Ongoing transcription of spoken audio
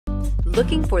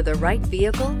Looking for the right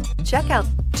vehicle? Check out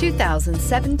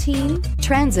 2017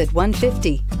 Transit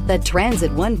 150. The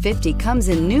Transit 150 comes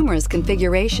in numerous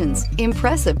configurations,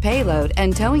 impressive payload,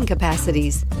 and towing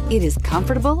capacities. It is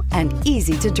comfortable and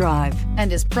easy to drive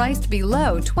and is priced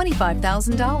below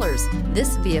 $25,000.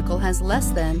 This vehicle has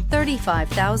less than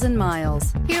 35,000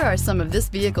 miles. Here are some of this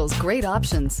vehicle's great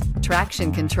options: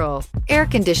 traction control, air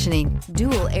conditioning,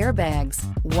 dual airbags,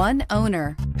 one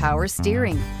owner, power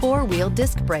steering, four-wheel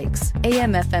disc brakes,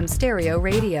 AM/FM stereo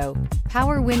radio,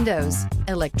 power windows,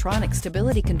 electronic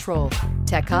stability control,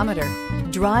 tachometer.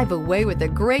 Drive away with a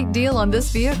great deal on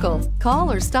this vehicle.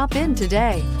 Call or stop in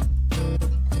today.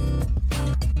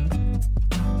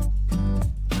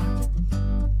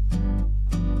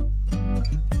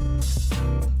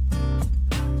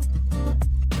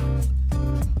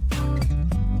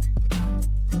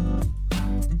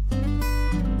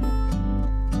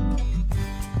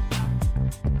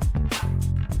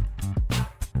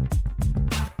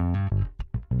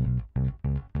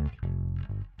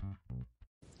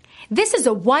 This is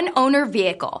a one-owner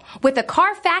vehicle with a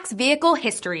CARFAX Vehicle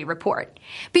History Report.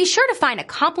 Be sure to find a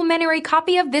complimentary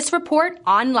copy of this report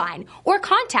online or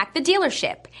contact the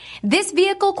dealership. This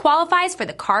vehicle qualifies for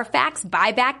the CARFAX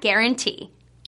Buyback Guarantee.